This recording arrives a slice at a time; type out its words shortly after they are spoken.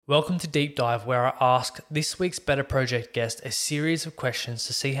Welcome to Deep Dive, where I ask this week's Better Project guest a series of questions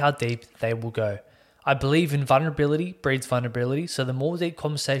to see how deep they will go. I believe in vulnerability breeds vulnerability, so the more deep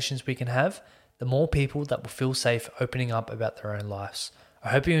conversations we can have, the more people that will feel safe opening up about their own lives. I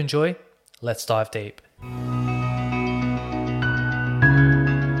hope you enjoy. Let's dive deep.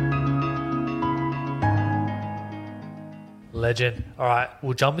 Legend. All right,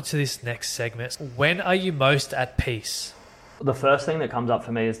 we'll jump into this next segment. When are you most at peace? The first thing that comes up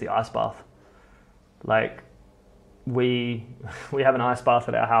for me is the ice bath. Like, we have an ice bath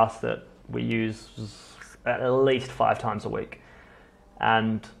at our house that we use at least 5 times a week.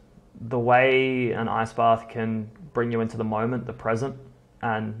 And the way an ice bath can bring you into the moment, the present,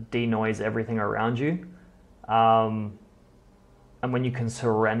 and denoise everything around you. And when you can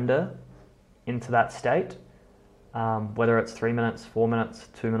surrender into that state, whether it's 3 minutes, 4 minutes,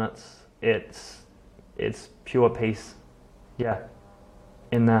 2 minutes, it's pure peace. Yeah,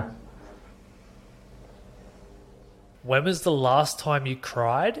 in there. When was the last time you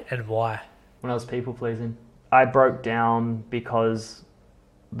cried and why? When I was people pleasing. I broke down because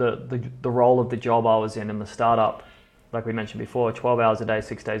the role of the job I was in the startup, like we mentioned before, 12 hours a day,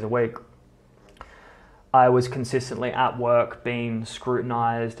 6 days a week, I was consistently at work being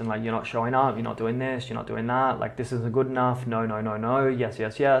scrutinized and like, you're not showing up, you're not doing this, you're not doing that, like this isn't good enough, no,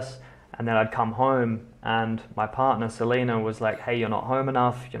 yes. And then I'd come home and my partner, Selena, was like, hey, you're not home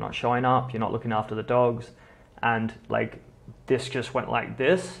enough, you're not showing up, you're not looking after the dogs. And like, this just went like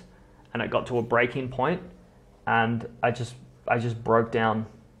this and it got to a breaking point and I just broke down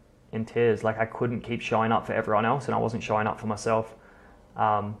in tears. Like I couldn't keep showing up for everyone else and I wasn't showing up for myself.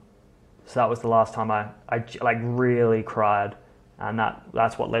 So that was the last time I like really cried, and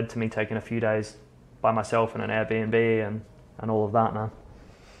that's what led to me taking a few days by myself in an Airbnb and all of that, man.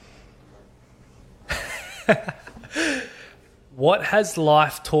 What has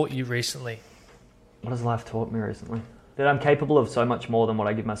life taught you recently? What has life taught me recently? That I'm capable of so much more than what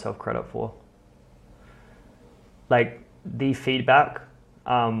I give myself credit for. Like the feedback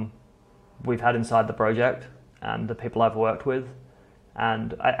we've had inside the project and the people I've worked with.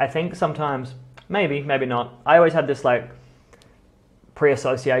 And I think sometimes, maybe not, I always had this like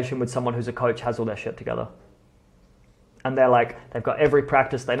pre-association with someone who's a coach has all their shit together. And they're like, they've got every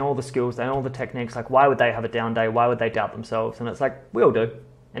practice, they know all the skills, they know all the techniques, like why would they have a down day, why would they doubt themselves? And it's like, we all do.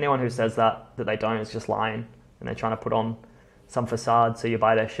 Anyone who says that they don't is just lying and they're trying to put on some facade so you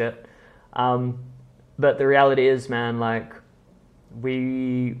buy their shit. But the reality is, man, like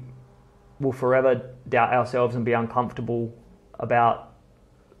we will forever doubt ourselves and be uncomfortable about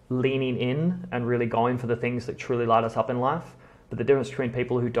leaning in and really going for the things that truly light us up in life. But the difference between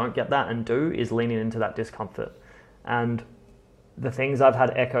people who don't get that and do is leaning into that discomfort. And the things I've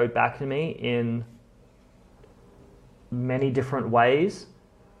had echoed back to me in many different ways,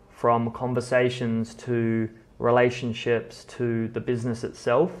 from conversations to relationships to the business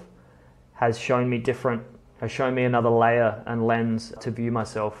itself, has shown me another layer and lens to view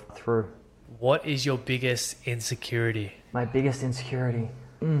myself through. What is your biggest insecurity? My biggest insecurity?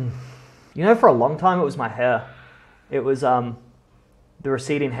 You know, for a long time it was my hair. It was the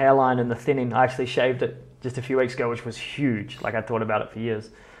receding hairline and the thinning. I actually shaved it just a few weeks ago, which was huge. Like I thought about it for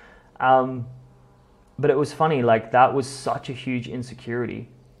years. But it was funny, like that was such a huge insecurity.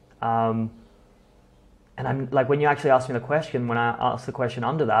 And I'm like, when you actually asked me the question, when I asked the question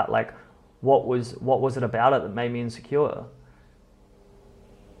under that, like what was it about it that made me insecure?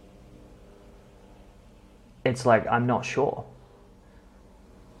 It's like, I'm not sure.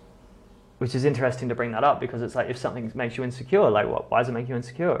 Which is interesting to bring that up because it's like, if something makes you insecure, like why does it make you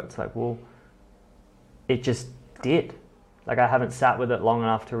insecure? It's like, well, it just did. Like I haven't sat with it long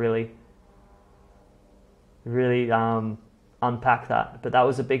enough to really unpack that. But that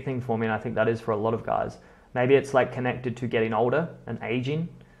was a big thing for me, and I think that is for a lot of guys. Maybe it's like connected to getting older and aging.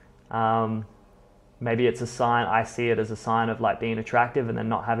 Maybe it's a sign, I see it as a sign of like being attractive and then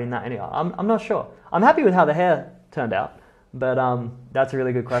not having that anymore. I'm not sure. I'm happy with how the hair turned out, but that's a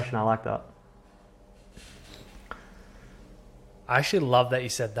really good question. I like that. I actually love that you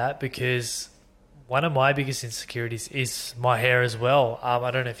said that because one of my biggest insecurities is my hair as well.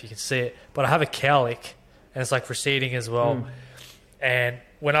 I don't know if you can see it, but I have a cowlick and it's like receding as well. And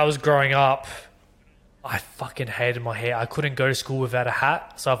when I was growing up, I fucking hated my hair. I couldn't go to school without a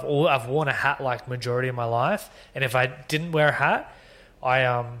hat. So I've worn a hat like majority of my life. And if I didn't wear a hat, I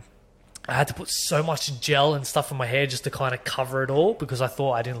had to put so much gel and stuff in my hair just to kind of cover it all because I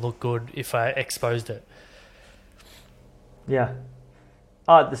thought I didn't look good if I exposed it. Yeah.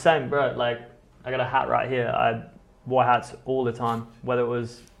 Oh, the same, bro. Like, I got a hat right here. I wore hats all the time, whether it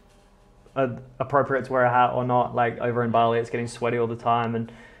was appropriate to wear a hat or not. Like over in Bali, it's getting sweaty all the time,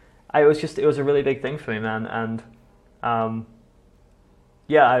 and it was a really big thing for me, man. And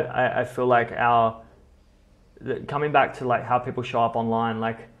yeah, I feel like coming back to like how people show up online,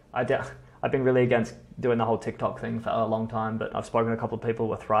 like I've been really against doing the whole TikTok thing for a long time, but I've spoken to a couple of people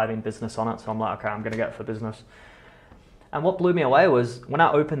who are thriving business on it, so I'm like, okay, I'm going to get it for business. And what blew me away was when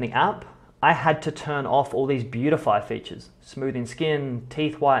I opened the app, I had to turn off all these beautify features, smoothing skin,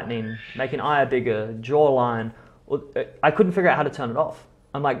 teeth whitening, making eye bigger, jawline. I couldn't figure out how to turn it off.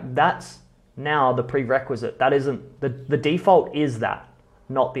 I'm like, that's now the prerequisite. That isn't, the default is that,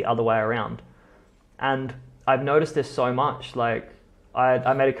 not the other way around. And I've noticed this so much. Like,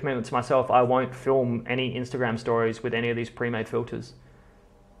 I made a commitment to myself. I won't film any Instagram stories with any of these pre-made filters,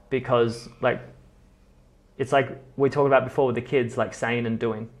 because like, it's like we talked about before with the kids, like saying and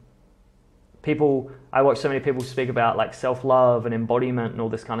doing. I watch so many people speak about like self-love and embodiment and all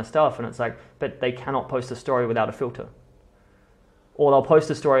this kind of stuff, and it's like, but they cannot post a story without a filter. Or they'll post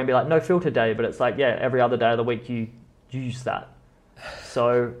a story and be like, no filter day, but it's like, yeah, every other day of the week you use that.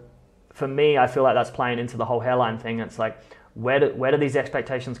 So for me, I feel like that's playing into the whole hairline thing. It's like, where do these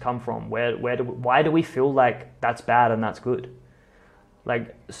expectations come from? Why do we feel like that's bad and that's good?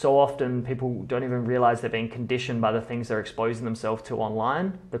 Like, so often people don't even realize they're being conditioned by the things they're exposing themselves to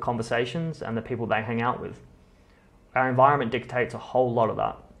online, the conversations and the people they hang out with. Our environment dictates a whole lot of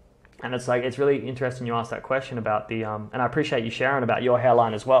that. And it's like, it's really interesting you asked that question about the, and I appreciate you sharing about your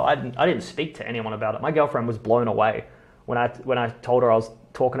hairline as well. I didn't speak to anyone about it. My girlfriend was blown away when I told her I was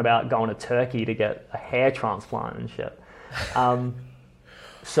talking about going to Turkey to get a hair transplant and shit.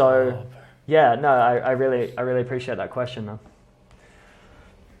 So yeah, no, I really appreciate that question though.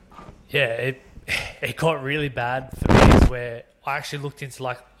 Yeah, it got really bad for me, where I actually looked into,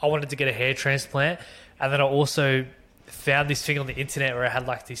 like, I wanted to get a hair transplant, and then I also found this thing on the internet where it had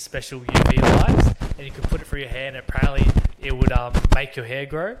like these special UV lights, and you could put it through your hair, and apparently it would make your hair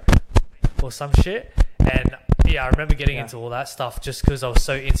grow or some shit. And yeah, I remember getting into all that stuff just because I was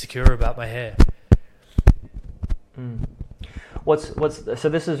so insecure about my hair. So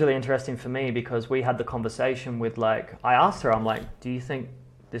this is really interesting for me, because we had the conversation with, like, I asked her, I'm like, do you think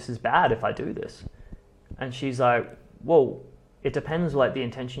this is bad if I do this? And she's like, well, it depends, like, the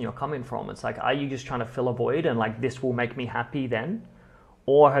intention you're coming from. It's like, are you just trying to fill a void and like, this will make me happy then?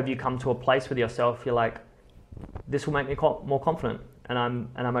 Or have you come to a place with yourself, you're like, this will make me more confident, and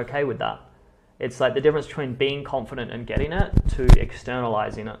I'm okay with that. It's like the difference between being confident and getting it to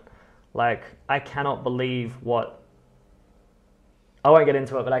externalizing it. Like, I cannot believe I won't get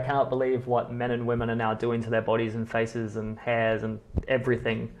into it, but I cannot believe what men and women are now doing to their bodies and faces and hairs and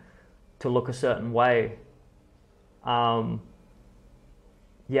everything to look a certain way. Yeah,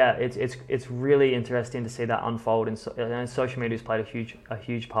 it's really interesting to see that unfold, and social media's played a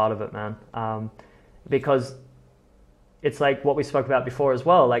huge part of it, man. Because it's like what we spoke about before as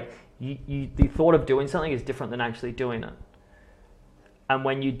well. Like, the thought of doing something is different than actually doing it. And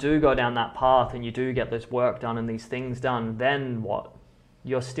when you do go down that path and you do get this work done and these things done, then what?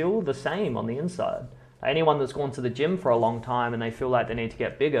 You're still the same on the inside. Anyone that's gone to the gym for a long time and they feel like they need to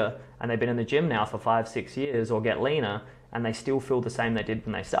get bigger, and they've been in the gym now for 5-6 years, or get leaner, and they still feel the same they did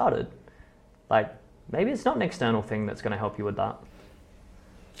when they started, like, maybe it's not an external thing that's going to help you with that.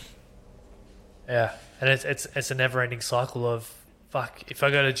 Yeah, and it's a never-ending cycle of, fuck, if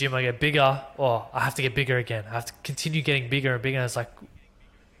I go to the gym I get bigger, or I have to get bigger again. I have to continue getting bigger and bigger. And it's like,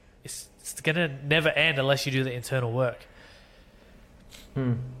 it's going to never end unless you do the internal work.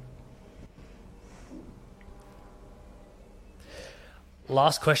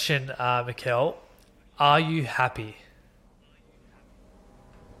 Last question, Mikele. Are you happy?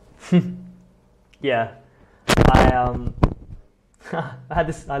 Yeah. I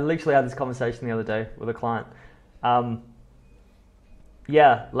literally had this conversation the other day with a client.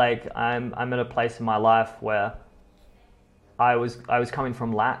 Yeah, like, I'm at a place in my life where I was coming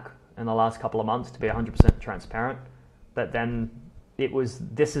from lack in the last couple of months, to be 100% transparent. But then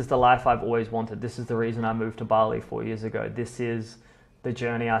this is the life I've always wanted. This is the reason I moved to Bali 4 years ago. This is the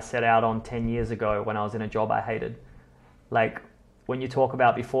journey I set out on 10 years ago when I was in a job I hated. Like, when you talk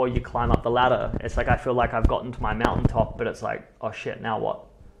about before you climb up the ladder, it's like, I feel like I've gotten to my mountaintop, but it's like, oh shit, now what?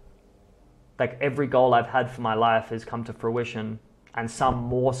 Like, every goal I've had for my life has come to fruition, and some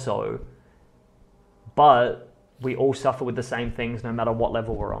more so, but we all suffer with the same things no matter what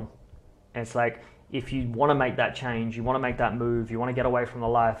level we're on. And it's like, if you want to make that change, you want to make that move, you want to get away from the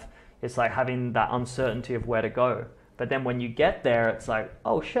life, it's like having that uncertainty of where to go. But then when you get there, it's like,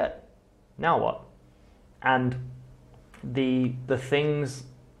 oh shit, now what? And the things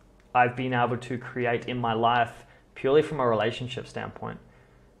I've been able to create in my life, purely from a relationship standpoint,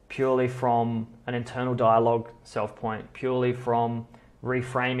 purely from an internal dialogue self point, purely from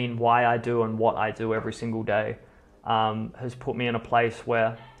reframing why I do and what I do every single day has put me in a place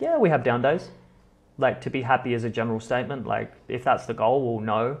where, yeah, we have down days. Like, to be happy is a general statement. Like, if that's the goal, we'll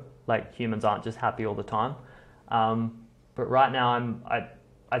know. Like, humans aren't just happy all the time. But right now,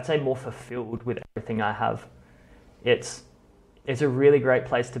 I'd say more fulfilled with everything I have. It's a really great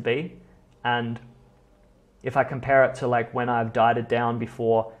place to be. And if I compare it to like when I've dieted down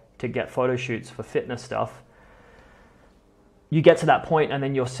before to get photo shoots for fitness stuff, you get to that point and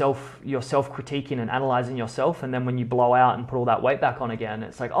then you're self-critiquing and analyzing yourself. And then when you blow out and put all that weight back on again,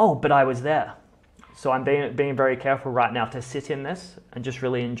 it's like, oh, but I was there. So I'm being very careful right now to sit in this and just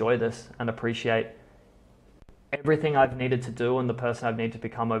really enjoy this and appreciate everything I've needed to do and the person I've needed to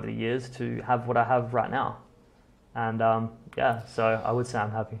become over the years to have what I have right now. And yeah, so I would say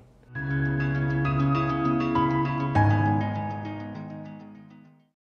I'm happy.